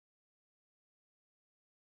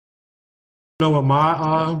Know what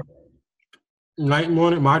my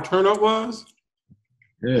my turn up was?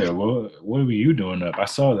 Yeah, what were you doing up? I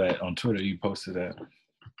saw that on Twitter. You posted that.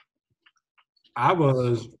 I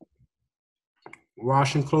was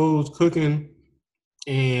washing clothes, cooking,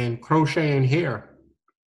 and crocheting hair.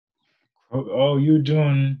 Oh, you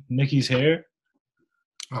doing Nikki's hair?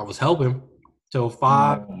 I was helping till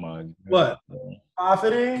five. Oh my god. What?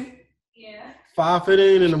 5:15? Yeah.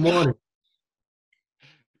 5:15 in the morning.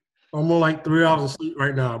 I'm on like 3 hours of sleep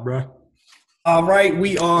right now, bro. All right,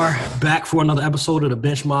 we are back for another episode of the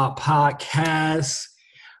Benchmark Podcast.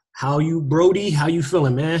 How you, Brody? How you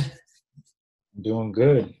feeling, man? Doing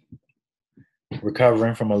good.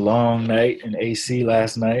 Recovering from a long night in AC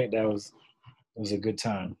last night. It was a good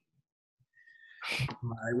time. All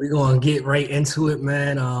right, we're gonna get right into it,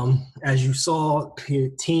 man. As you saw,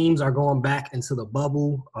 teams are going back into the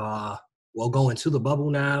bubble. Going to the bubble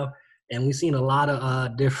now, and we've seen a lot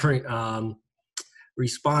of different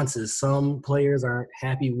responses. Some players aren't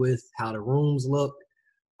happy with how the rooms look.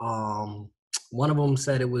 One of them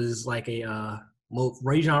said it was like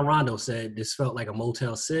Rajon Rondo said this felt like a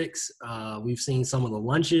Motel 6. We've seen some of the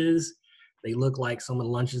lunches. They look like some of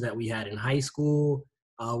the lunches that we had in high school.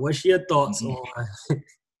 What's your thoughts on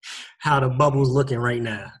how the bubble's looking right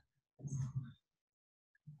now?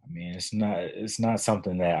 I mean, it's not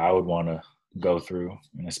something that I would want to go through,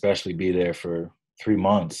 and especially be there for 3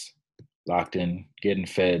 months, locked in, getting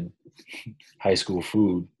fed high school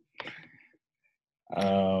food.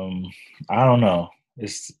 I don't know.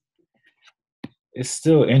 It's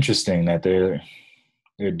still interesting that they're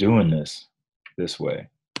doing this way.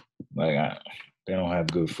 Like they don't have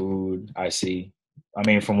good food. I see. I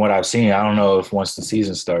mean, from what I've seen, I don't know if once the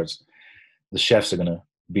season starts, the chefs are gonna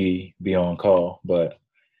be on call. But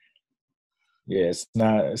yeah,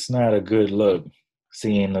 it's not a good look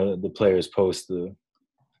seeing the players post the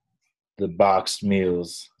boxed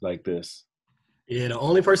meals like this. Yeah, the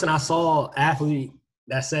only person I saw athlete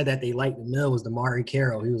that said that they liked the meal was Damari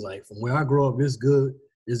Carroll. He was like, "From where I grew up, it's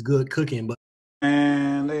good cooking." But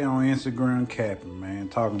Man, they on Instagram capping, man,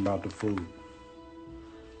 talking about the food.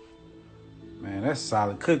 Man, that's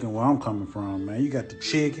solid cooking where I'm coming from, man. You got the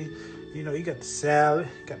chicken, you got the salad,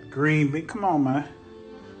 got the green bean. Come on, man.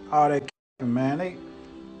 All that capping, man.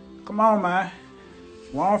 Come on, man.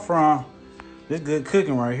 Where I'm from, this good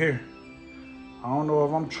cooking right here. I don't know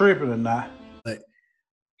if I'm tripping or not.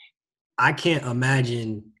 I can't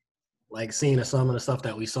imagine like seeing some of the stuff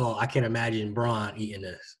that we saw. I can't imagine Braun eating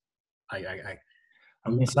this. I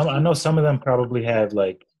mean, I know some of them probably have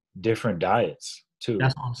like different diets too.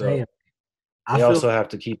 That's what I'm so saying. They also have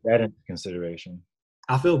to keep that into consideration.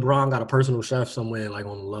 I feel Braun got a personal chef somewhere like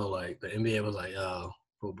on the low. Like the NBA was like,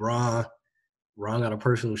 for Braun got a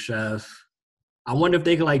personal chef. I wonder if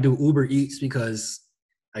they could like do Uber Eats because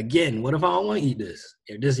again, what if I don't want to eat this?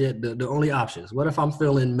 If this is the only options. What if I'm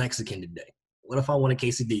feeling Mexican today? What if I want a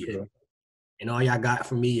quesadilla? Sure. And all y'all got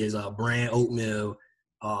for me is bran oatmeal,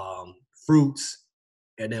 fruits,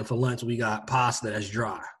 and then for lunch we got pasta that's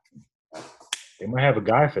dry. They might have a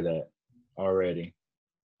guy for that already.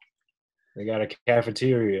 They got a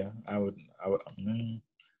cafeteria. I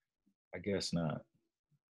guess not.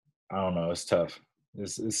 I don't know. It's tough.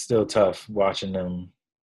 It's still tough watching them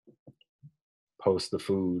post the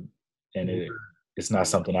food, and it's not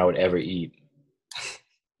something I would ever eat.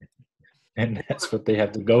 And that's what they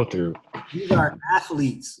have to go through. These are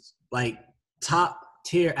athletes, like top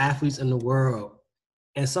tier athletes in the world.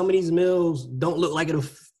 And some of these meals don't look like it'll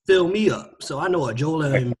fill me up. So I know a Joel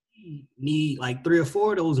Embiid need like 3 or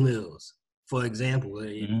 4 of those meals, for example.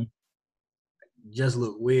 Mm-hmm. Just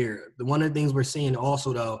look weird. One of the things we're seeing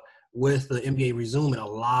also, though, with the NBA resuming, a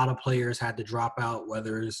lot of players had to drop out,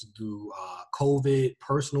 whether it's through COVID,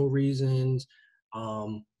 personal reasons.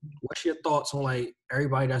 What's your thoughts on like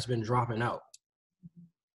everybody that's been dropping out?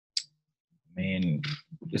 I mean,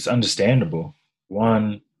 it's understandable.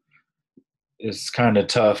 One, it's kind of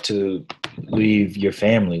tough to leave your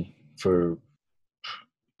family for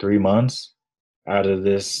 3 months out of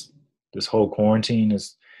this whole quarantine.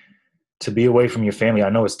 Is to be away from your family. I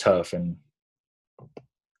know it's tough, and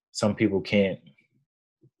some people can't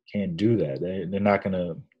do that. They're not going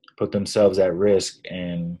to put themselves at risk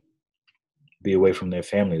and be away from their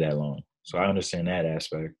family that long. So I understand that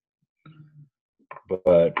aspect.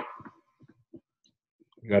 But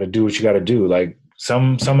you got to do what you got to do. Like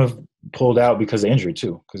some have pulled out because of injury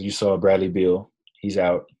too. Because you saw Bradley Beal, he's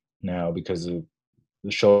out now because of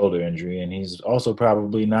the shoulder injury, and he's also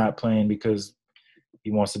probably not playing because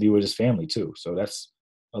he wants to be with his family too. So that's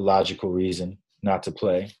a logical reason not to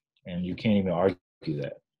play, and you can't even argue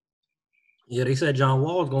that. Yeah, they said John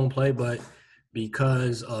Wall is going to play, but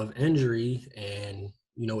because of injury and,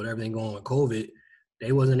 with everything going with COVID,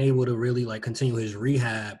 they wasn't able to really like continue his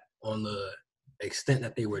rehab on the extent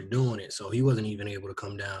that they were doing it. So he wasn't even able to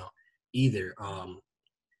come down either.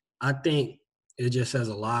 I think it just says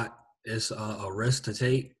a lot. It's a risk to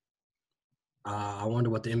take. I wonder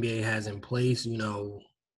what the NBA has in place, in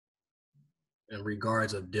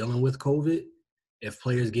regards of dealing with COVID. If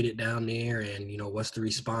players get it down there and, what's the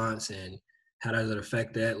response and how does it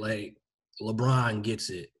affect that? Like LeBron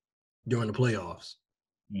gets it during the playoffs.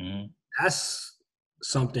 Mm-hmm. That's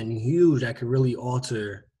something huge that could really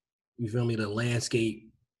alter, the landscape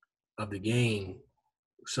of the game.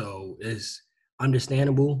 So it's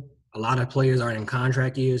understandable. A lot of players are in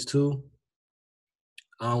contract years too.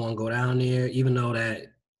 I don't want to go down there, even though that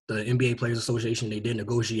the NBA Players Association, they did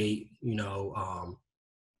negotiate,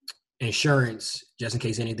 insurance just in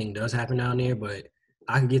case anything does happen down there. But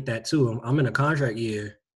I can get that too. I'm in a contract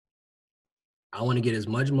year. I want to get as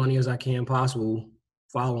much money as I can possible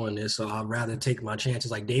following this. So I'd rather take my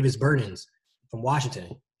chances. Like Davis Bertans from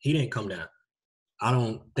Washington, he didn't come down. I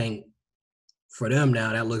don't think for them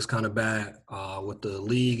now that looks kind of bad with the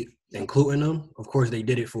league including them. Of course, they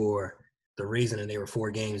did it for the reason that they were 4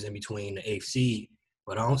 games in between the eighth seed.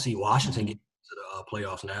 But I don't see Washington getting to the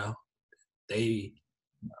playoffs now. They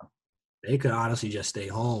could honestly just stay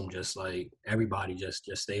home, just like everybody just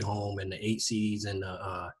stay home, and the 8 seeds in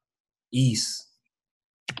the East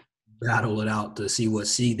battle it out to see what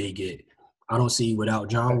seed they get. I don't see without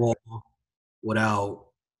John Wall, without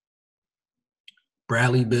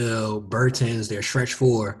Bradley Beal, Bertans, their stretch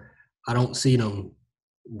 4, I don't see them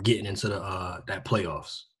getting into the that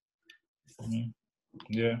playoffs. Mm-hmm.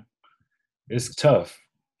 Yeah, it's tough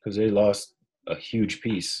because they lost a huge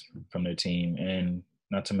piece from their team, and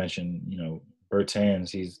not to mention, Bertans,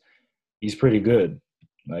 he's pretty good.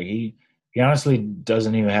 Like he honestly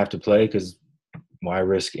doesn't even have to play because why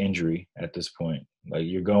risk injury at this point? Like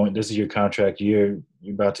this is your contract year.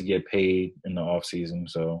 You're about to get paid in the off season,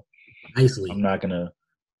 so nicely. I'm not gonna,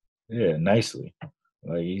 nicely.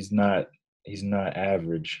 Like he's not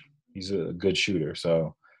average. He's a good shooter,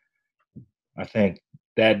 so I think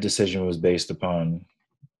that decision was based upon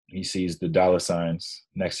he sees the dollar signs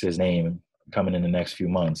next to his name coming in the next few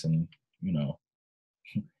months, and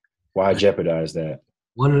why jeopardize that?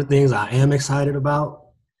 One of the things I am excited about,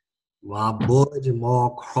 my boy Jamal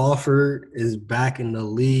Crawford is back in the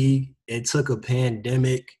league. It took a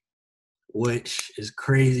pandemic, which is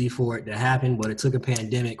crazy for it to happen, but it took a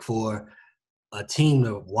pandemic for a team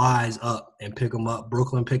to wise up and pick him up.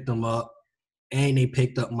 Brooklyn picked him up, and they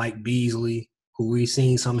picked up Mike Beasley, who we've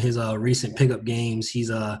seen some of his recent pickup games.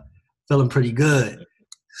 He's feeling pretty good.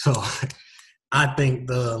 So I think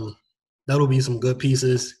that'll be some good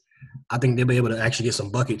pieces. I think they'll be able to actually get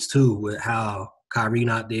some buckets too with how Kyrie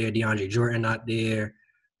not there, DeAndre Jordan not there,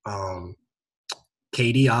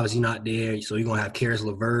 KD obviously not there. So you're going to have Karis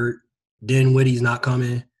LeVert. Dinwiddie's not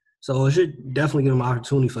coming. So it should definitely give them an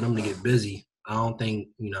opportunity for them to get busy. I don't think,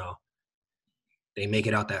 they make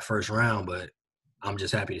it out that first round, but I'm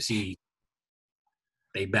just happy to see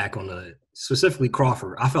they back on specifically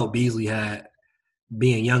Crawford. I felt Beasley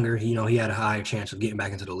being younger, he had a higher chance of getting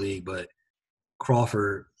back into the league, but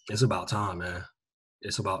Crawford, it's about time, man.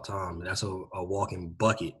 It's about time. That's a walking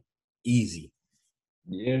bucket. Easy.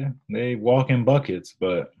 Yeah, they walk in buckets,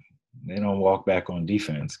 but they don't walk back on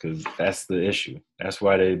defense because that's the issue. That's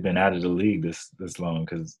why they've been out of the league this long,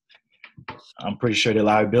 because I'm pretty sure their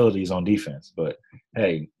liability is on defense. But,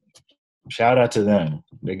 hey, shout out to them.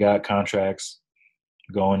 They got contracts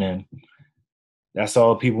going in. That's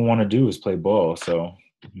all people want to do is play ball. So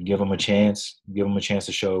give them a chance. Give them a chance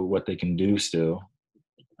to show what they can do still.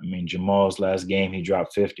 I mean, Jamal's last game, he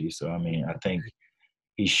dropped 50. So, I mean, I think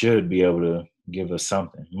he should be able to give us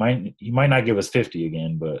something. He might not give us 50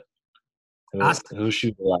 again, but he'll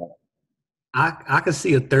shoot a lot. I could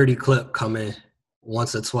see a 30 clip coming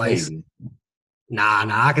once or twice. Maybe. Nah,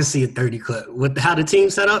 I can see a 30 clip. With how the team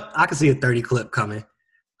set up, I can see a 30 clip coming.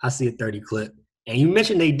 I see a 30 clip. And you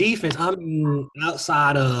mentioned their defense. I mean,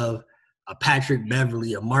 outside of a Patrick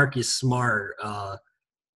Beverly, a Marcus Smart,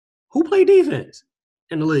 who play defense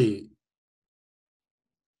in the league?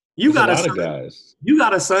 There's a lot of guys. You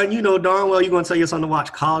got a son. You know darn well you're going to tell your son to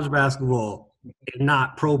watch college basketball and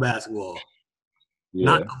not pro basketball. Yeah.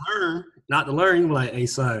 Not to learn. You're like, hey,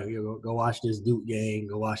 son, go watch this Duke game.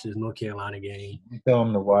 Go watch this North Carolina game. You tell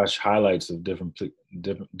him to watch highlights of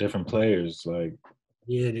different players. Like,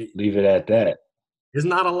 leave it at that. There's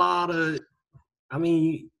not a lot of – I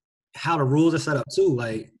mean, how the rules are set up too.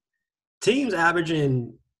 Like, teams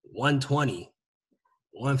averaging 120,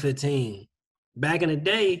 115. Back in the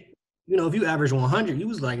day, if you average 100, you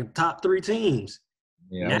was like top 3 teams.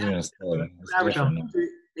 Yeah, I Now, was gonna say you it's average different. 100,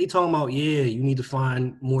 they talking about, you need to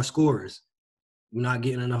find more scorers. You're not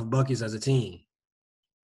getting enough buckets as a team.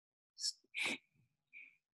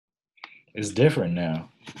 It's different now.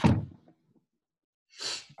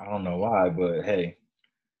 I don't know why, but hey,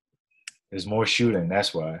 there's more shooting.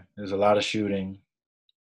 That's why. There's a lot of shooting,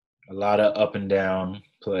 a lot of up and down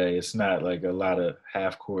play. It's not like a lot of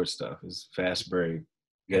half court stuff. It's fast break,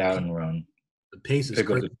 get out and run, The pace is pick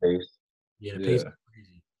up crazy. the pace. Yeah, the pace is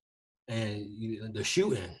crazy. And the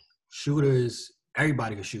shooters,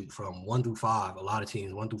 everybody can shoot from 1 through 5. A lot of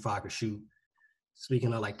teams, 1 through 5 can shoot.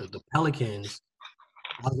 Speaking of like the Pelicans,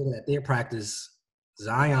 I was looking at their practice.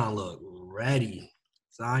 Zion looked ready.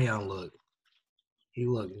 He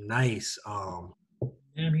looked nice.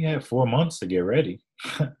 And he had 4 months to get ready.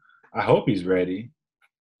 I hope he's ready.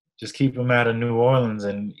 Just keep him out of New Orleans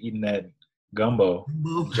and eating that gumbo,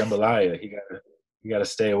 jambalaya. He gotta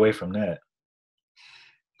stay away from that.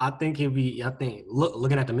 I think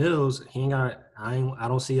looking at the Mills, he ain't got. I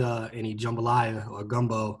don't see any jambalaya or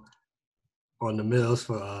gumbo on the Mills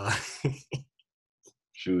for.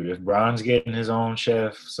 Shoot, if Bron's getting his own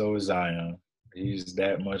chef, so is Zion. He's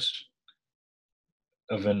that much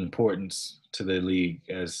of an importance to the league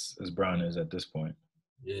as Bron is at this point.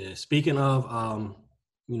 Yeah. Speaking of,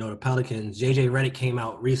 the Pelicans, JJ Redick came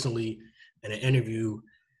out recently in an interview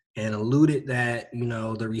and alluded that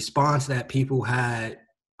the response that people had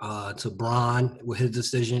to Bron with his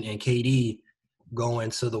decision and KD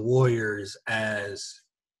going to the Warriors as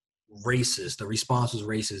racist. The response was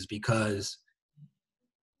racist because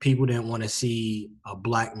people didn't want to see a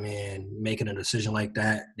black man making a decision like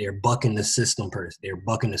that. They're bucking the system.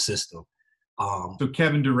 So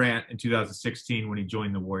Kevin Durant in 2016 when he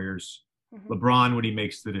joined the Warriors, LeBron when he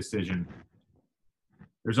makes the decision.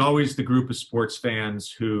 There's always the group of sports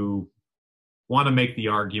fans who want to make the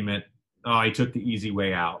argument, he took the easy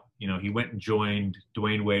way out. He went and joined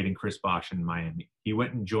Dwayne Wade and Chris Bosh in Miami. He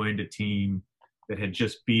went and joined a team that had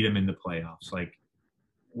just beat him in the playoffs. Like,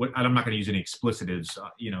 I'm not going to use any explicitives,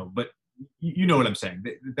 but you know what I'm saying.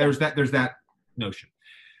 There's that notion.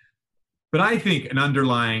 But I think an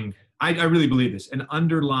underlying, I really believe this, an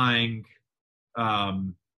underlying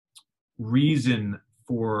reason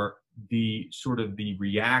for the sort of the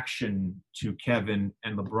reaction to Kevin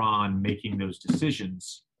and LeBron making those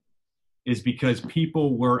decisions is because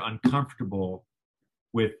people were uncomfortable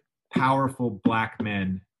with powerful black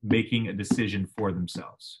men making a decision for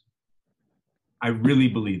themselves. I really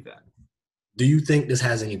believe that. Do you think this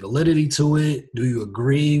has any validity to it? Do you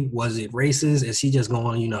agree? Was it racist? Is he just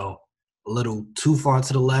going, a little too far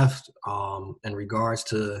to the left in regards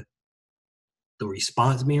to the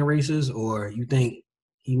response being racist? Or you think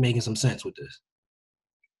he making some sense with this?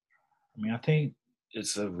 I mean, I think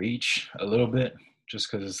it's a reach a little bit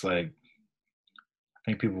just because it's like, I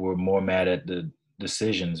think people were more mad at the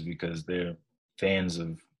decisions because they're fans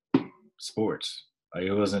of sports. Like,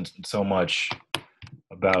 it wasn't so much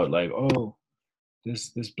about like,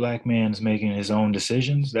 this black man's making his own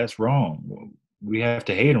decisions. That's wrong. We have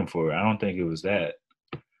to hate him for it. I don't think it was that.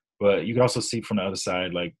 But you can also see from the other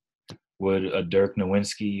side, like, would a Dirk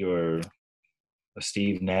Nowitzki or a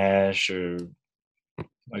Steve Nash or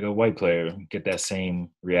like a white player get that same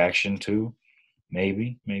reaction too?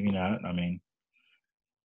 Maybe, maybe not. I mean,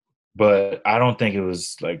 but I don't think it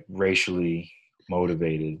was like racially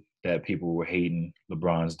motivated that people were hating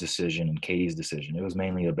LeBron's decision and KD's decision. It was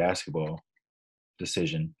mainly a basketball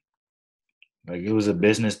decision. Like, it was a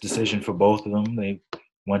business decision for both of them. They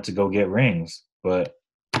went to go get rings, but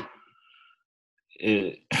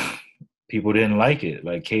people didn't like it.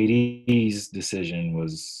 Like, KD's decision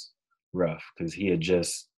was rough because he had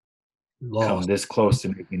just come this close to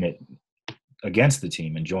making it against the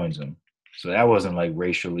team and joins them. So that wasn't like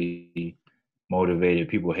racially motivated.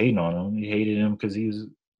 People hating on him. He hated him because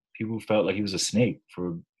people felt like he was a snake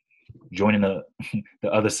for joining the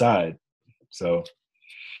other side. So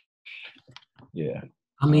yeah,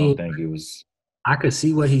 I mean, don't think it was. I could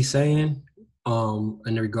see what he's saying in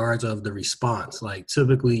regards of the response. Like,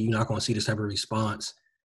 typically, you're not going to see this type of response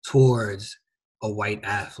towards a white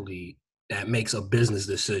athlete that makes a business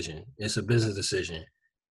decision. It's a business decision.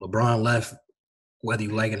 LeBron left, whether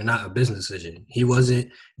you like it or not, a business decision. He wasn't,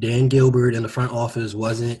 Dan Gilbert in the front office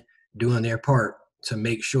wasn't doing their part to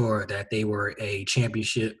make sure that they were a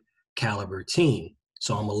championship caliber team.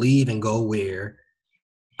 So I'm going to leave and go where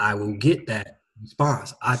I will get that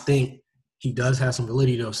response. I think he does have some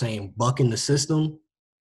validity of saying bucking the system.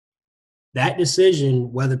 That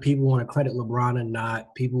decision, whether people want to credit LeBron or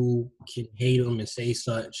not, people can hate him and say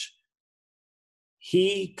such.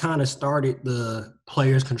 he kind of started the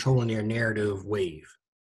players controlling their narrative wave.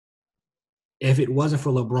 If it wasn't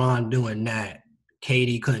for LeBron doing that,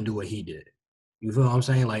 KD couldn't do what he did. You feel what I'm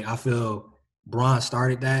saying? Like, I feel Bron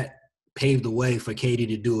started that, paved the way for KD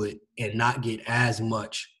to do it and not get as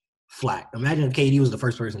much flack. Imagine if KD was the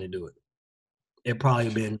first person to do it. It'd probably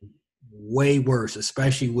been way worse,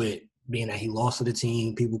 especially with being that he lost to the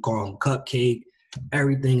team. People call him cupcake,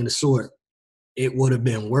 everything in the sort. It would have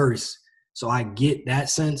been worse. So I get that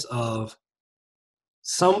sense of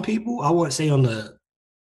some people, I wouldn't say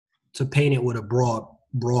to paint it with a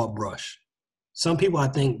broad brush. Some people I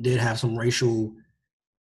think did have some racial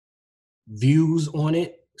views on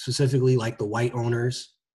it, specifically like the white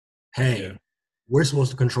owners. Hey, we're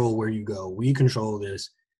supposed to control where you go. We control this.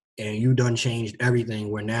 And you done changed everything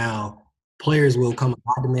where now players will come,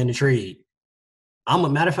 I demand a trade.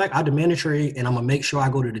 Matter of fact, I demand a trade and I'm going to make sure I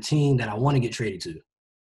go to the team that I want to get traded to.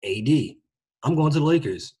 AD. I'm going to the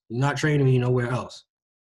Lakers. You're not trading me nowhere else.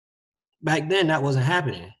 Back then, that wasn't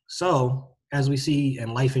happening. So, as we see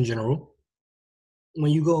in life in general,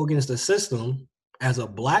 when you go against a system as a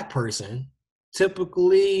black person,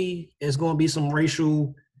 typically it's going to be some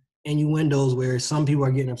racial innuendos where some people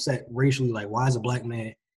are getting upset racially, like, why is a black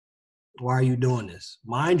man, why are you doing this?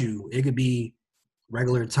 Mind you, it could be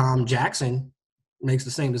regular Tom Jackson makes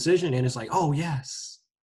the same decision, and it's like, oh, yes,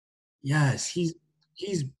 he's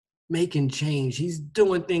making change. He's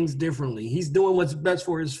doing things differently. He's doing what's best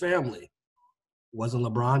for his family. Wasn't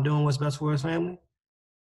LeBron doing what's best for his family?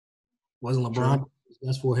 Wasn't LeBron doing what's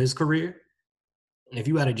best for his career? And if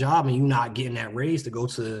you had a job and you're not getting that raise to go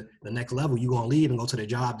to the next level, you're going to leave and go to the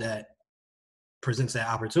job that presents that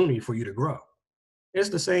opportunity for you to grow. It's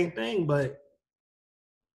the same thing, but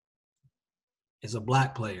it's a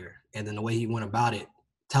black player. And then the way he went about it,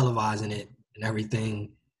 televising it and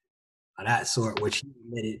everything of that sort, which he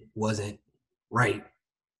admitted wasn't right.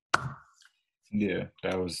 Yeah,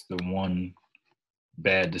 that was the one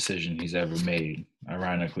bad decision he's ever made.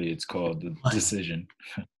 Ironically, it's called the decision.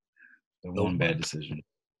 The one bad decision.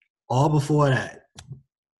 All before that,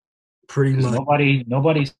 pretty much.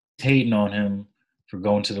 Nobody's hating on him for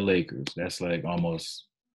going to the Lakers. That's like almost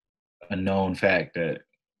a known fact that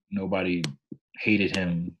nobody hated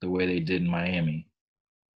him the way they did in Miami.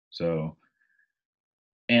 So,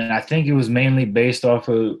 and I think it was mainly based off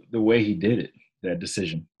of the way he did it, that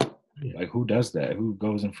decision. Yeah. Like, who does that? Who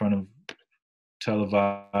goes in front of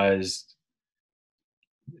televised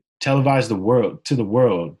the world to the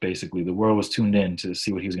world, basically. The world was tuned in to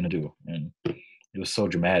see what he was going to do. And it was so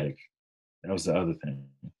dramatic. That was the other thing.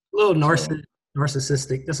 A little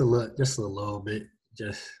narcissistic, just a little bit.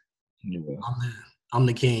 Just, yeah. I'm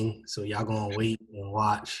the king, so y'all going to wait and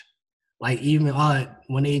watch. Like, even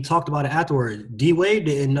when they talked about it afterwards, D-Wade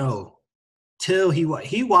didn't know till he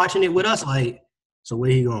watching it with us, like, so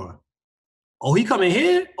where he going? Oh, he coming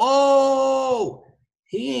here? Oh,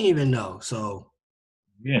 he ain't even know. So,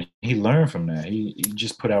 yeah, he learned from that. He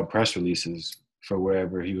just put out press releases for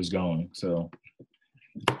wherever he was going. So,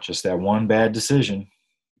 just that one bad decision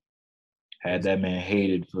had that man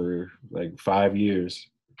hated for like 5 years.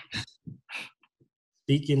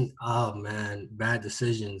 Speaking of, man, bad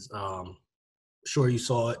decisions, sure you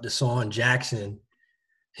saw it, Deshaun Jackson,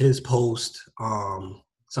 his post.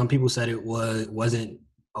 Some people said it wasn't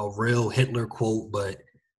a real Hitler quote, but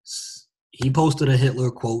he posted a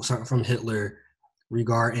Hitler quote, something from Hitler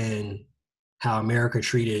regarding how America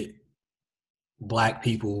treated black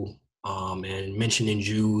people, and mentioning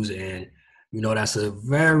Jews. And, that's a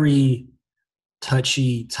very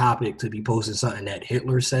touchy topic to be posting something that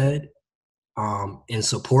Hitler said in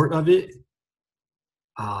support of it.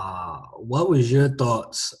 What was your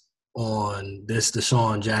thoughts on this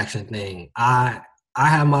Deshaun Jackson thing? I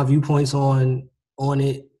have my viewpoints on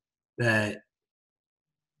it, that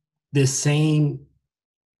this same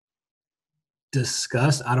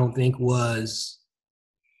disgust, I don't think, was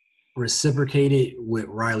reciprocated with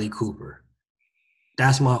Riley Cooper.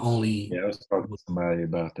 That's my only. Yeah, I was talking to somebody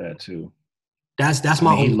about that too. That's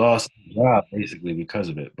my only. He lost his job basically because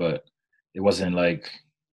of it, but it wasn't like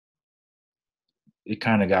it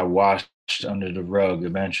kind of got washed under the rug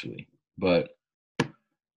eventually. But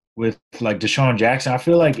with like Deshaun Jackson, I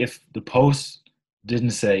feel like if the post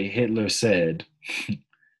didn't say Hitler said,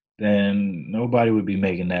 then nobody would be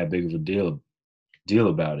making that big of a deal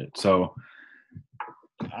about it. So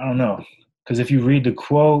I don't know, because if you read the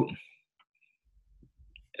quote,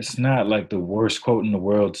 it's not like the worst quote in the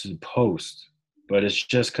world to post, but it's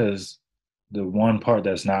just because the one part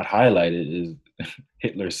that's not highlighted is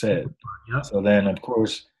Hitler said. Yep. So then, of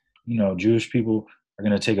course, Jewish people are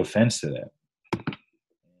going to take offense to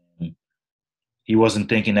that. he wasn't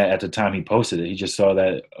thinking that at the time he posted it. He just saw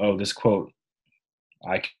that, oh, this quote,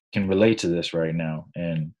 I can relate to this right now,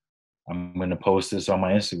 and I'm going to post this on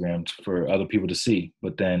my Instagram for other people to see.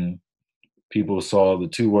 But then people saw the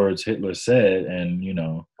 2 words Hitler said and,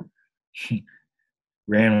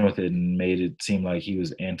 ran with it and made it seem like he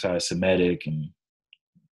was anti-Semitic and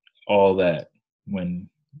all that when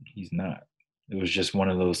he's not. It was just one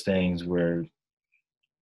of those things where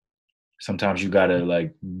sometimes you gotta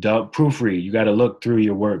like proofread. You gotta look through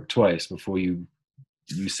your work twice before you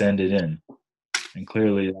send it in. And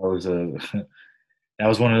clearly that was that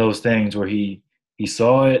was one of those things where he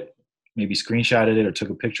saw it, maybe screenshotted it or took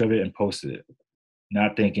a picture of it and posted it,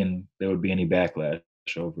 not thinking there would be any backlash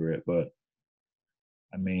over it. But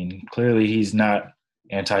I mean, clearly he's not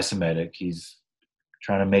anti-Semitic. He's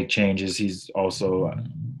trying to make changes. He's also,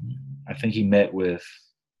 I think he met with.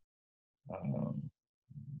 I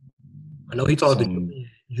know he talked to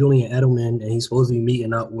Julian Edelman, and he's supposed to be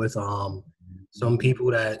meeting up with some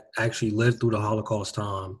people that actually lived through the Holocaust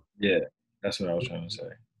time. Yeah, that's what I was trying to say.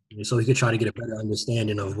 So he could try to get a better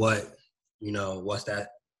understanding of what that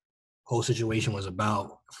whole situation was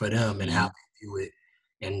about for them and how they view it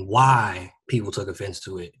and why people took offense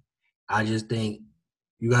to it. I just think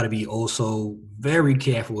you got to be also very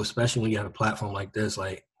careful, especially when you have a platform like this.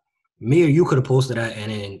 Like me or you could have posted that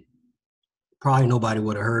and then probably nobody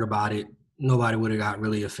would have heard about it. Nobody would have got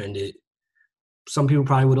really offended. Some people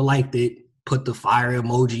probably would have liked it, put the fire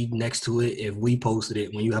emoji next to it if we posted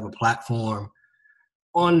it. When you have a platform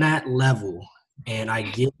on that level, and I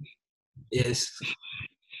get it's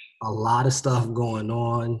a lot of stuff going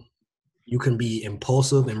on. You can be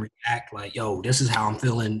impulsive and react like, yo, this is how I'm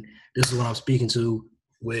feeling. This is what I'm speaking to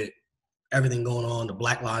with everything going on, the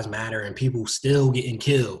Black Lives Matter, and people still getting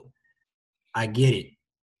killed. I get it.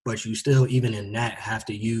 But you still, even in that, have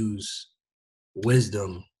to use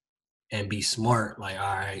wisdom and be smart. Like,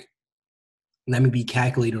 all right, let me be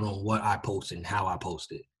calculated on what I post and how I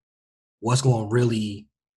post it. What's going to really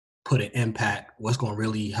put an impact? What's going to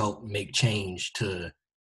really help make change to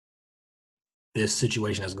this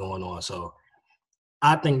situation that's going on? So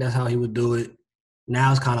I think that's how he would do it.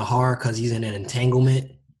 Now it's kind of hard because he's in an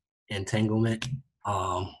entanglement.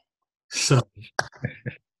 So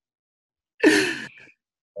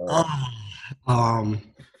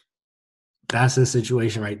that's the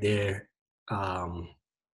situation right there.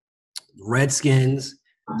 Redskins,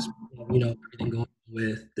 everything going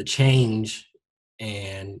with the change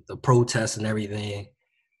and the protests and everything.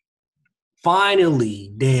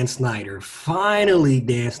 Finally, Dan Snyder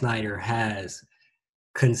has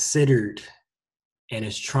considered and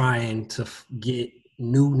is trying to get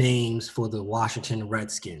new names for the Washington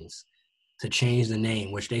Redskins to change the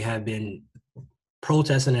name, which they have been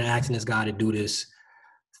protesting and asking this guy to do this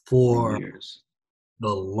for years, the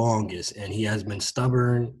longest, and he has been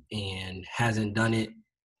stubborn and hasn't done it.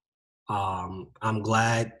 I'm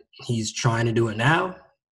glad he's trying to do it now.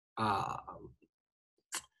 I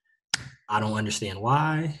don't understand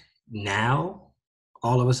why now,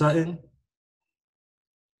 all of a sudden,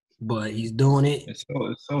 but he's doing it. It's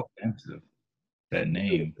so offensive, that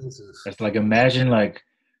name. It's like, imagine like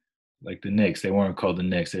the Knicks. They weren't called the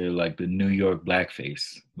Knicks. They were like the New York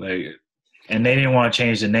Blackface. Like, and they didn't want to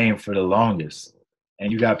change the name for the longest.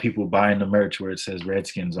 And you got people buying the merch where it says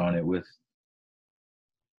Redskins on it with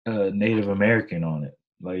Native American on it.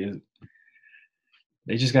 Like,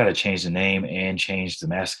 they just got to change the name and change the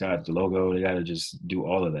mascot, the logo. They got to just do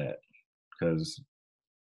all of that because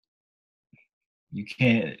you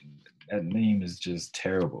can't. That name is just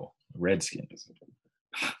terrible. Redskins.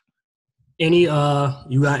 You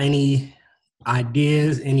got any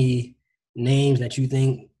ideas, any names that you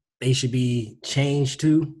think they should be changed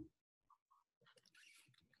to?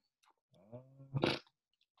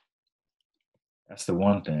 That's the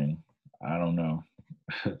one thing. I don't know.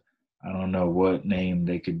 I don't know what name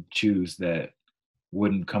they could choose that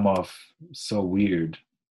wouldn't come off so weird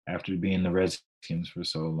after being the Redskins for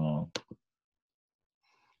so long.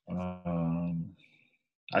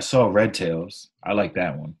 I saw Red Tails. I like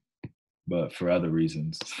that one, but for other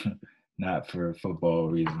reasons, not for football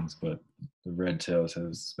reasons. But the Red Tails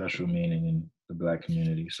has special meaning in the Black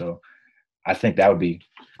community. So I think that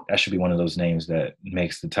should be one of those names that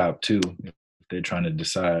makes the top 2 if they're trying to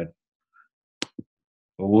decide.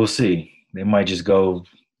 But we'll see. They might just go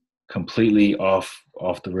completely off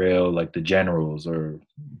the rail, like the Generals or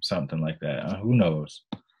something like that. Who knows?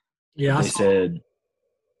 Yeah,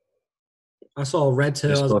 I saw Red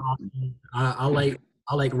Tail. I like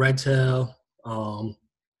Red Tail.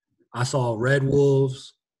 I saw Red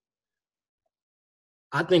Wolves.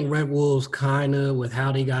 I think Red Wolves kind of, with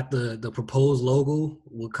how they got the proposed logo,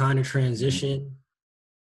 will kind of transition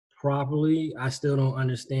properly. I still don't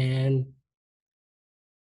understand.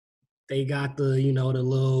 They got the the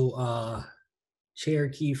little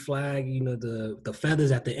Cherokee flag, the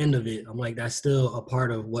feathers at the end of it. I'm like, that's still a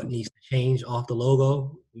part of what needs to change off the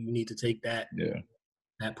logo. You need to take that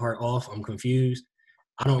part off. I'm confused.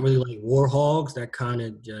 I don't really like war hogs. That kind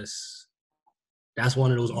of just that's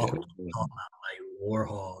one of those awkward talk about, like war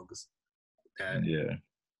hogs.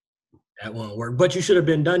 That won't work. But you should have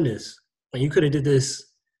been done this. And you could have did this.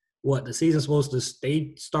 What, the season's supposed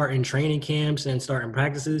to start in training camps and starting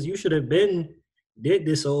practices. You should have did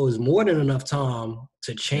this, so it was more than enough time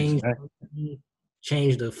to change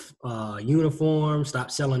the uniform,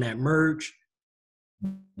 stop selling that merch.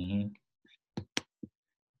 Mm-hmm.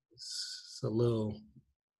 It's a little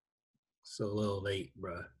late,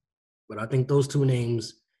 bro. But I think those two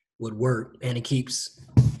names would work, and they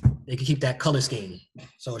can keep that color scheme,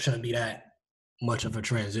 so it shouldn't be that much of a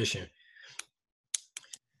transition.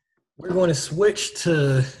 We're going to switch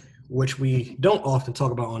to, which we don't often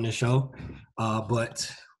talk about on this show,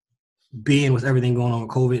 but being with everything going on with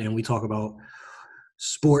COVID, and we talk about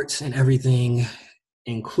sports and everything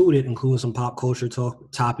including some pop culture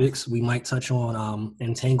topics. We might touch on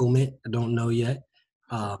entanglement. I don't know yet.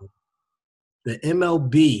 The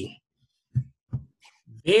MLB,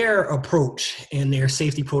 their approach and their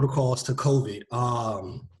safety protocols to COVID.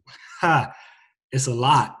 It's a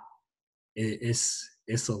lot.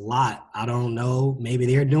 It's a lot. I don't know. Maybe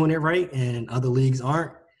they're doing it right and other leagues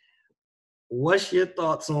aren't. What's your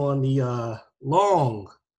thoughts on the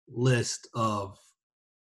long list of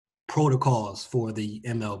protocols for the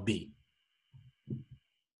MLB?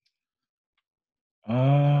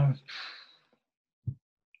 I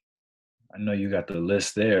know you got the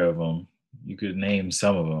list there of them. You could name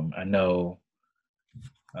some of them. I know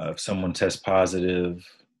if someone tests positive,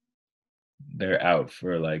 they're out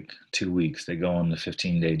for like 2 weeks. They go on the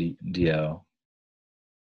 15-day DL.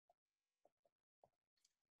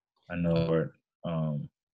 I know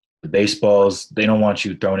the baseballs, they don't want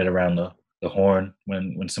you throwing it around the horn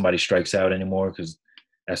when somebody strikes out anymore, because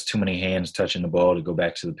that's too many hands touching the ball to go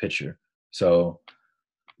back to the pitcher. So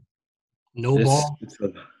no ball,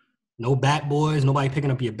 no bat boys, nobody picking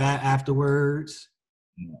up your bat afterwards.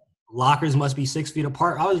 No. Lockers must be 6 feet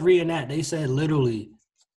apart. I was reading that. They said literally,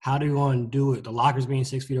 how they're going to do it, the lockers being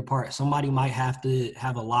 6 feet apart. Somebody might have to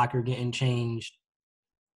have a locker getting changed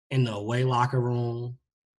in the away locker room.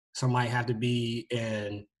 Some might have to be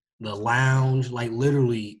in the lounge, like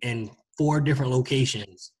literally in 4 different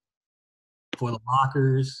locations for the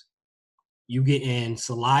lockers. You get in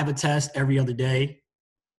saliva test every other day.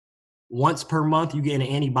 Once per month, you get an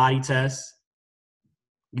antibody test.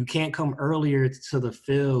 You can't come earlier to the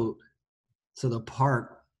field, to the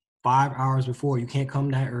park, 5 hours before. You can't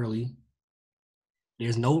come that early.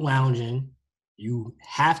 There's no lounging. You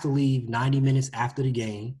have to leave 90 minutes after the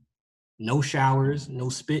game. No showers, no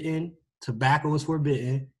spitting. Tobacco is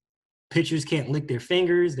forbidden. Pitchers can't lick their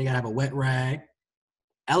fingers. They got to have a wet rag.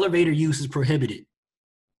 Elevator use is prohibited.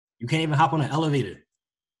 You can't even hop on an elevator.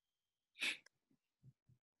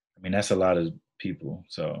 I mean, that's a lot of people.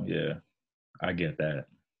 So, yeah, I get that.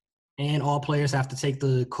 And all players have to take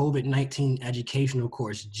the COVID-19 educational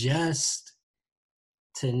course, just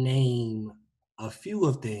to name a few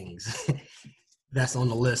of things that's on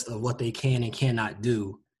the list of what they can and cannot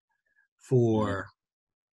do for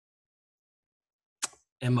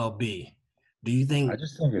MLB. Do you think? I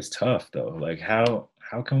just think it's tough, though. Like, how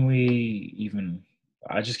can we even –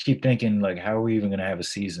 I just keep thinking, like, how are we even going to have a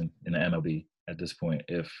season in the MLB at this point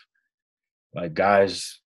if, like,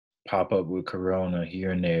 guys pop up with corona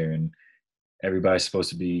here and there, and everybody's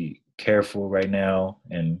supposed to be careful right now,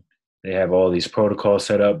 and they have all these protocols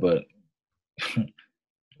set up, but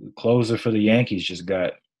the closer for the Yankees just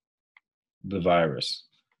got the virus.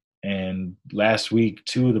 And last week,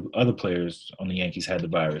 2 of the other players on the Yankees had the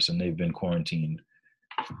virus, and they've been quarantined.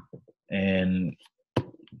 And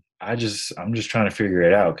I'm just trying to figure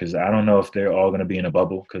it out, because I don't know if they're all going to be in a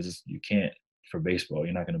bubble, because you can't, for baseball,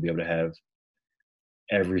 you're not going to be able to have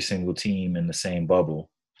every single team in the same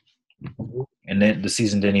bubble. And then the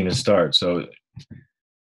season didn't even start. So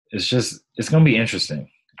it's going to be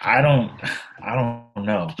interesting. I don't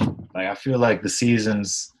know. Like, I feel like the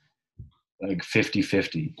season's like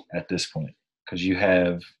 50-50 at this point, because you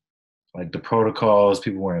have like the protocols,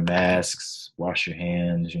 people wearing masks, wash your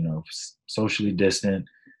hands, socially distant,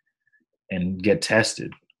 and get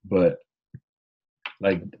tested. But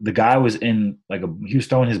like the guy was in he was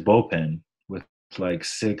throwing his bullpen with like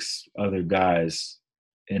 6 other guys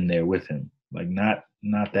in there with him. like not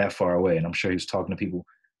that far away. And I'm sure he was talking to people,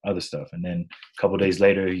 other stuff. And then a couple of days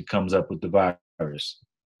later, he comes up with the virus.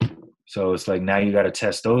 So it's like now you got to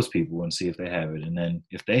test those people and see if they have it. And then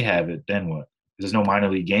if they have it, then what? There's no minor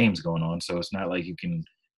league games going on, so it's not like you can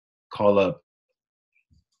call up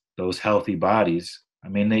those healthy bodies. I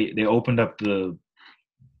mean, they opened up the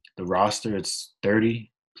roster. It's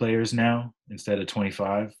 30 players now instead of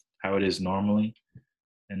 25, how it is normally.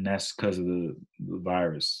 And that's because of the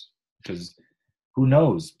virus. Because who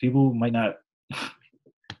knows? People might not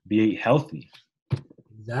be healthy.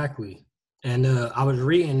 Exactly. And I was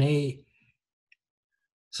reading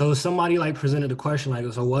so somebody like presented a question like,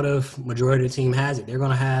 so what if majority of the team has it? They're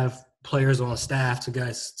going to have players on staff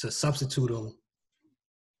to substitute them,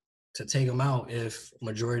 to take them out if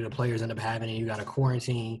majority of the players end up having it. You got to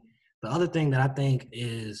quarantine. The other thing that I think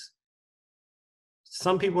is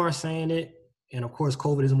some people are saying it, and of course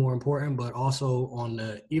COVID is more important, but also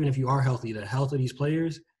even if you are healthy, the health of these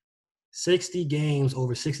players, 60 games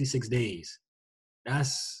over 66 days. That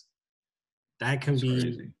can be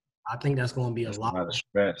crazy. I think that's going to be a lot of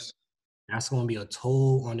stress. That's going to be a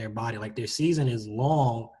toll on their body. Like their season is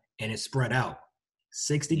long and it's spread out.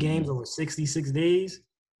 60 games over 66 days.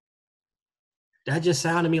 That just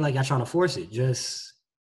sounded to me like y'all trying to force it. Just,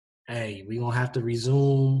 hey, we're going to have to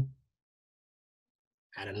resume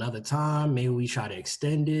at another time. Maybe we try to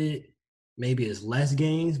extend it. Maybe it's less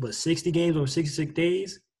games, but 60 games over 66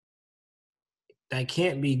 days, that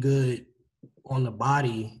can't be good on the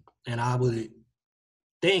body. And I would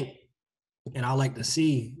think, and I like to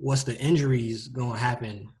see what's the injuries going to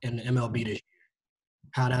happen in the MLB this year,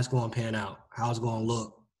 how that's going to pan out, how it's going to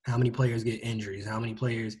look, how many players get injuries, how many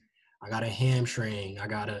players, I got a hamstring,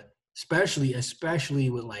 especially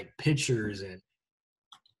with like pitchers and,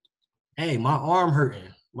 hey, my arm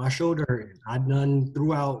hurting, my shoulder hurting. I've done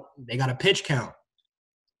throughout, they got a pitch count.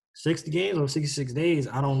 60 games or 66 days,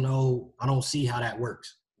 I don't know. I don't see how that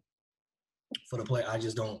works for the play. I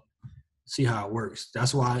just don't see how it works.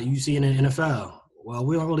 That's why you see in the NFL, well,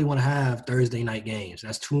 we don't really want to have Thursday night games.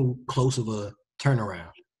 That's too close of a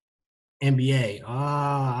turnaround. NBA,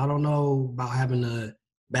 I don't know about having the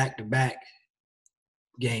back-to-back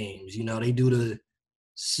games. You know, they do the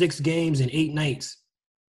 6 games in 8 nights.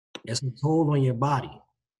 It's a toll on your body.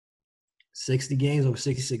 60 games over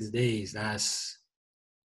 66 days, I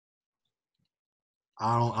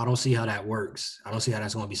don't see how that works. I don't see how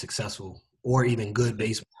that's going to be successful or even good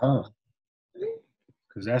baseball.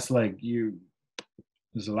 Because that's like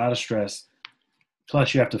there's a lot of stress.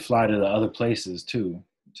 Plus, you have to fly to the other places too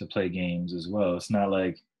to play games as well. It's not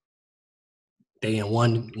like they in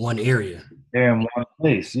one area. They're in one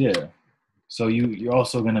place, yeah. So you're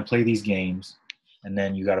also going to play these games, and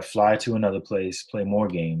then you got to fly to another place, play more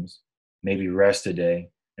games, maybe rest a day,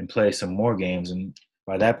 and play some more games. And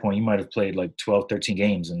by that point, you might have played like 12, 13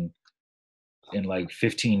 games in like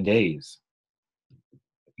 15 days.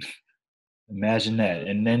 Imagine that.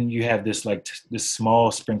 And then you have this like this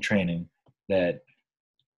small spring training that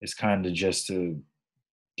is kind of just to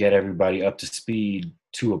get everybody up to speed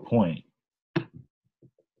to a point.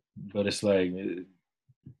 But it's like,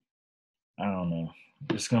 I don't know.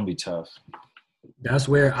 It's going to be tough. That's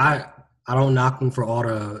where I don't knock them for all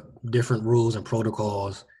the different rules and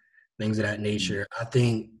protocols, things of that nature. I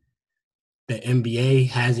think the NBA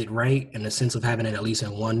has it right in the sense of having it at least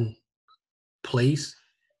in one place.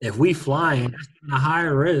 If we flying, that's a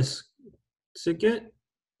higher risk to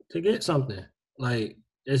get something. Like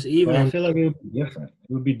it's even. But I feel like it would be different.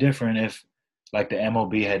 It would be different if, like, the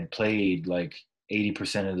MLB had played like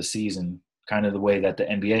 80% of the season, kind of the way that the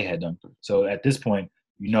NBA had done. So at this point,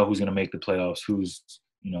 you know who's going to make the playoffs, who's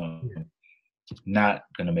not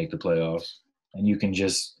going to make the playoffs, and you can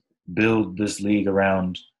just build this league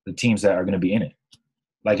around the teams that are going to be in it.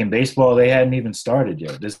 Like in baseball, they hadn't even started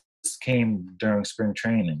yet. This came during spring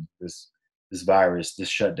training, this virus, this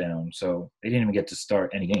shutdown. So they didn't even get to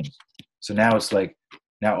start any games. So now it's like,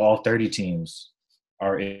 now all 30 teams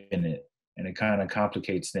are in it. And it kind of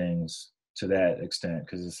complicates things to that extent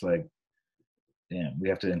because it's like, damn, we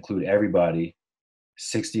have to include everybody,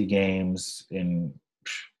 60 games in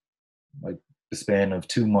like the span of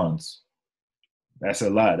 2 months. That's a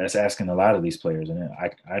lot. That's asking a lot of these players. And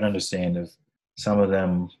I'd understand if some of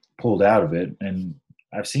them pulled out of it. And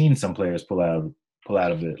I've seen some players pull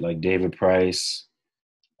out of it, like David Price,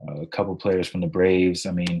 a couple players from the Braves.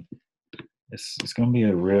 I mean, it's going to be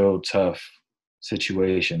a real tough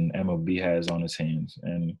situation MLB has on its hands.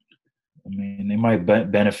 And, I mean, they might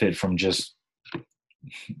benefit from just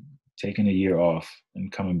taking a year off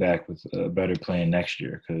and coming back with a better plan next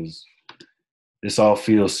year because this all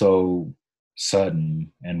feels so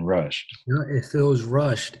sudden and rushed. It feels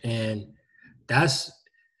rushed. And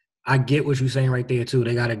I get what you're saying right there too.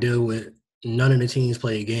 They got to deal with none of the teams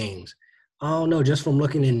play games. I don't know, just from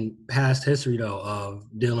looking in past history though, of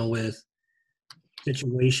dealing with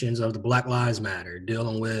situations of the Black Lives Matter,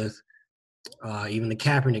 dealing with even the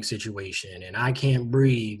Kaepernick situation, and I can't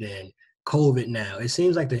breathe, and COVID now. It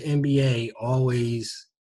seems like the NBA always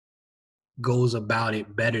goes about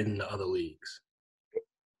it better than the other leagues.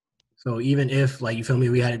 So even if, like, you feel me,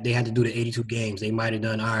 they had to do the 82 games, they might have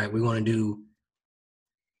done, all right, we're going to do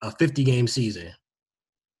a 50-game season.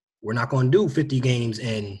 We're not going to do 50 games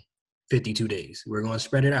in 52 days. We're going to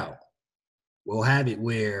spread it out. We'll have it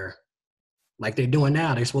where, like they're doing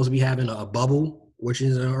now, they're supposed to be having a bubble, which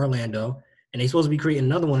is in Orlando, and they're supposed to be creating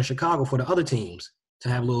another one in Chicago for the other teams to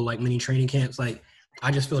have little, like, mini training camps. Like, I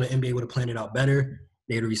just feel the NBA would have planned it out better.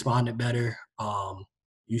 They would have responded better.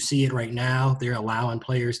 You see it right now. They're allowing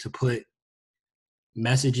players to put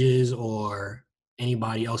messages or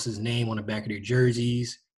anybody else's name on the back of their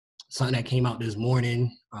jerseys. Something that came out this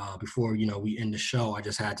morning before, we end the show. I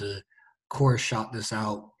just had to, of course, shout this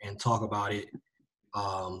out and talk about it.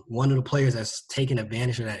 One of the players that's taking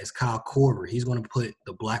advantage of that is Kyle Korver. He's going to put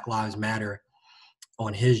the Black Lives Matter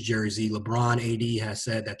on his jersey. LeBron, AD has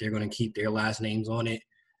said that they're going to keep their last names on it.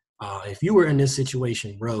 If you were in this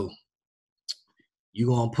situation, bro, you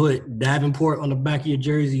going to put Davenport on the back of your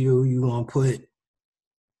jersey, or you going to put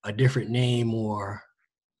a different name or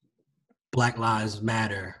Black Lives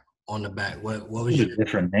Matter on the back? What was your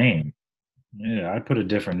different name? Yeah, I'd put a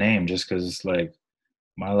different name just because, like,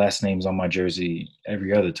 my last name's on my jersey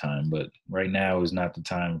every other time, but right now is not the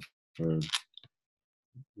time for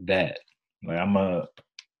that. Like, I'm going to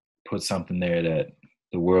put something there that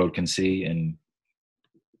the world can see and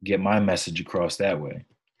get my message across that way.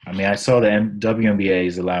 I mean, I saw the WNBA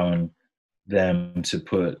is allowing them to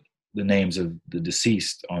put the names of the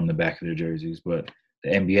deceased on the back of their jerseys, but the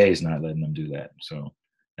NBA is not letting them do that. So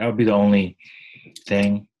that would be the only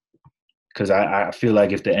thing. Because I feel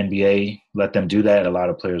like if the NBA let them do that, a lot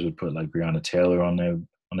of players would put, like, Breonna Taylor on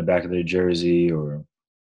the back of their jersey, or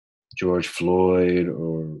George Floyd,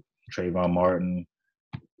 or Trayvon Martin,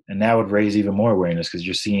 and that would raise even more awareness because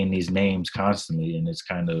you're seeing these names constantly, and it's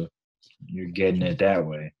kind of, you're getting it that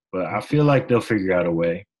way. But I feel like they'll figure out a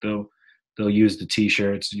way. They'll use the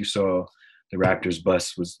T-shirts. You saw the Raptors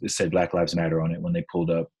bus it said Black Lives Matter on it when they pulled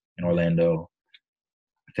up in Orlando.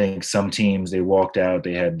 I think some teams, they walked out,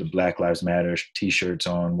 they had the Black Lives Matter T-shirts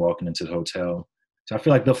on walking into the hotel. So I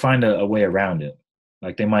feel like they'll find a way around it.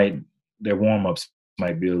 Like, their warm-ups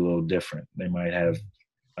might be a little different. They might have,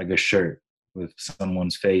 like, a shirt with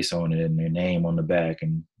someone's face on it and their name on the back,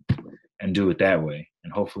 and do it that way.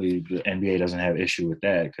 And hopefully the NBA doesn't have issue with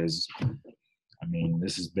that, because, I mean,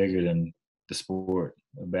 this is bigger than the sport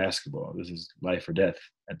of basketball. This is life or death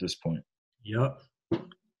at this point. Yep.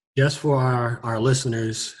 Just for our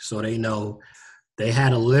listeners, so they know, they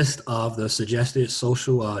had a list of the suggested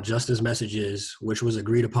social justice messages, which was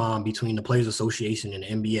agreed upon between the Players Association and the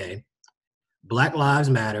NBA. Black Lives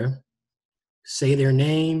Matter, say their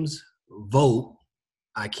names, vote,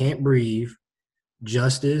 I can't breathe,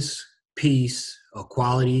 justice, peace,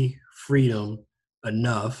 equality, freedom,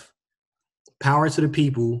 enough, power to the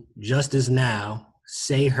people, justice now,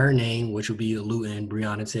 say her name, which would be alluding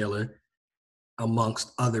Breonna Taylor,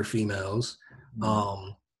 amongst other females.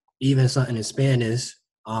 Even something in Spanish,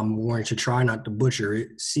 I'm going to try not to butcher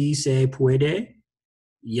it. Si se puede,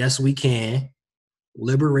 yes we can.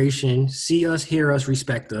 Liberation, see us, hear us,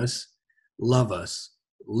 respect us, love us.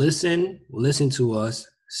 Listen to us,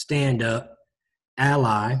 stand up,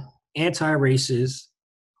 ally, anti-racist,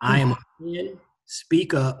 I am a fan,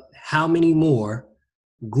 speak up, how many more,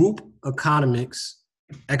 group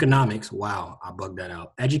economics, wow, I bugged that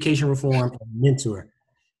out, education reform, and mentor.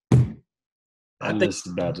 I think it's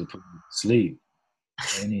about to put me to sleep.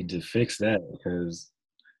 They need to fix that, because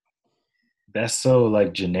that's so,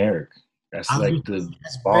 like, generic. That's like the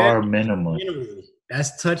bar minimum.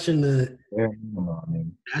 That's touching the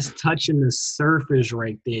surface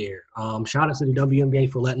right there. Shout out to the WNBA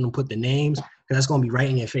for letting them put the names, because that's gonna be right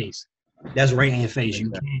in your face. That's right in your face.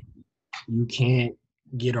 You can't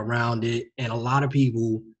get around it. And a lot of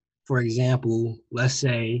people, for example, let's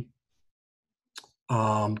say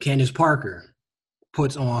Candace Parker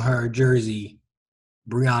puts on her jersey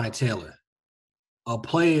Breonna Taylor.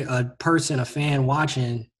 A fan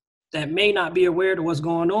watching that may not be aware of what's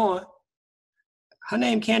going on, her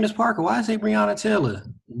name Candace Parker. Why say Breonna Taylor?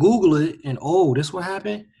 Google it, and this what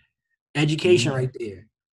happened? Education right there.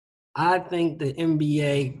 I think the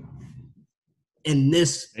NBA in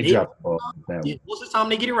this they dropped the ball. Most of the time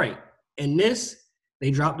they get it right. In this, they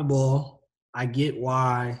dropped the ball. I get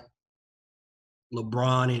why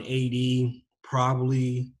LeBron and AD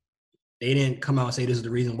probably they didn't come out and say this is the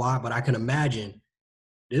reason why, but I can imagine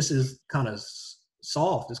this is kind of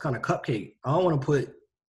soft. It's kind of cupcake. I don't want to put.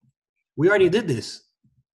 We already did this.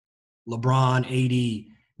 LeBron, AD,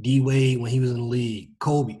 D Wade when he was in the league,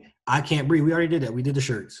 Kobe. I can't breathe. We already did that. We did the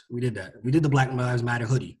shirts. We did that. We did the Black Lives Matter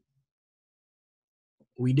hoodie.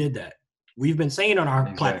 We did that. We've been saying on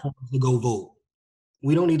our platforms to go vote.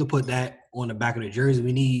 We don't need to put that on the back of the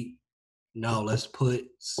jersey. Let's put,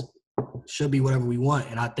 should be whatever we want.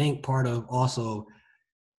 And I think part of also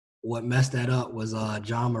what messed that up was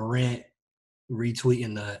John Morant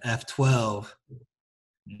retweeting the F12.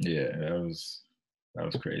 Yeah, that was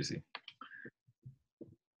crazy.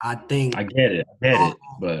 I think I get it,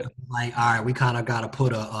 but like, all right, we kind of got to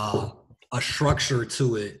put a structure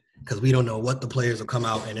to it because we don't know what the players will come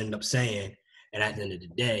out and end up saying. And at the end of the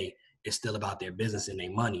day, it's still about their business and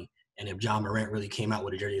their money. And if John Morant really came out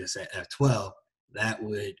with a jersey that said F12, that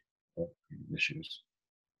would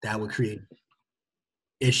create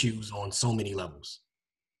issues on so many levels.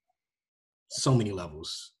 So many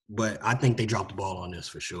levels. But I think they dropped the ball on this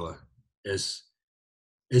for sure. It's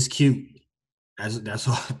cute. That's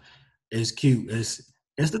all. It's cute. It's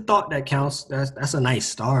the thought that counts. That's a nice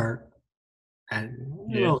start. And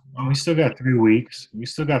we still got 3 weeks. We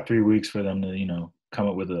still got 3 weeks for them to come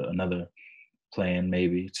up with another plan,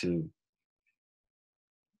 maybe to,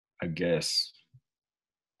 I guess,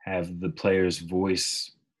 have the players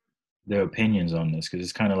voice their opinions on this, because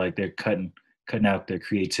it's kind of like they're cutting out their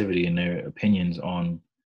creativity and their opinions on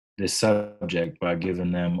this subject by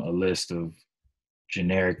giving them a list of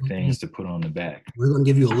generic things to put on the back. We're going to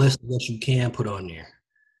give you a list of what you can put on there.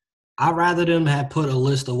 I'd rather them have put a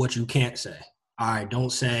list of what you can't say. All right, don't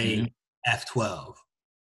say F12.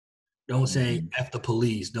 Don't say F the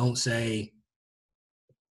police. Don't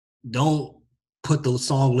put the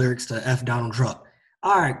song lyrics to F Donald Trump.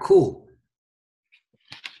 All right, cool.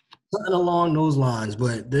 Something along those lines,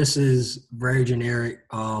 but this is very generic.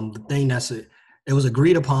 The thing it was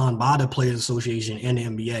agreed upon by the Players Association and the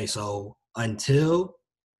NBA. So until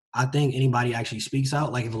I think anybody actually speaks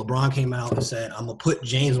out, like if LeBron came out and said, I'm going to put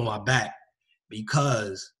James on my back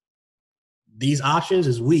because these options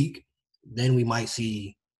is weak, then we might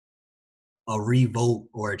see a revote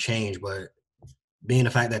or a change. But being the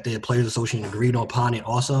fact that the Players Association agreed upon it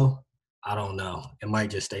also, I don't know. It might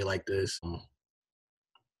just stay like this.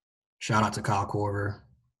 Shout out to Kyle Korver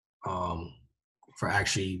for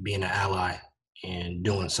actually being an ally and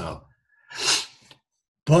doing so.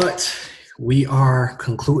 But we are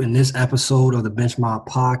concluding this episode of the Benchmark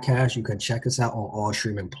Podcast. You can check us out on all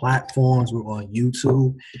streaming platforms. We're on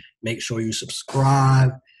YouTube. Make sure you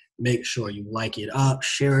subscribe. Make sure you like it up.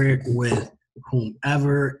 Share it with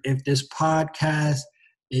whomever. If this podcast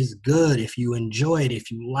is good, if you enjoy it, if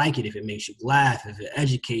you like it, if it makes you laugh, if it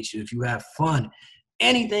educates you, if you have fun,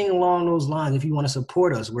 anything along those lines, if you want to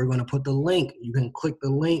support us, we're going to put the link. You can click the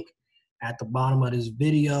link at the bottom of this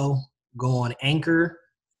video. Go on Anchor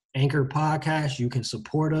Podcast. You can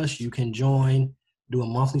support us. You can join, do a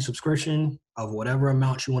monthly subscription of whatever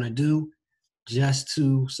amount you want to do just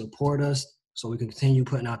to support us so we can continue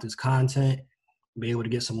putting out this content, be able to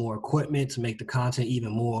get some more equipment to make the content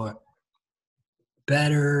even more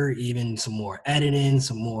better, even some more editing,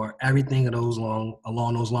 some more everything of those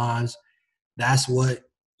along those lines. That's what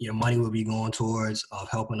your money will be going towards, of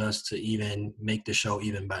helping us to even make the show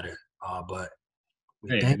even better. But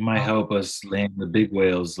it might help us land the big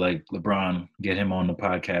whales like LeBron, get him on the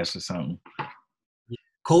podcast or something.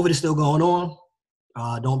 COVID is still going on.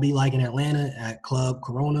 Don't be like in Atlanta at Club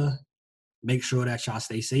Corona. Make sure that y'all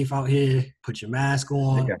stay safe out here. Put your mask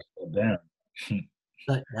on. They got shut down.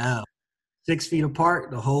 Shut down. 6 feet apart,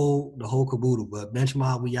 the whole caboodle. But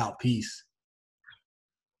Benchmark, we out. Peace.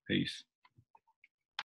 Peace.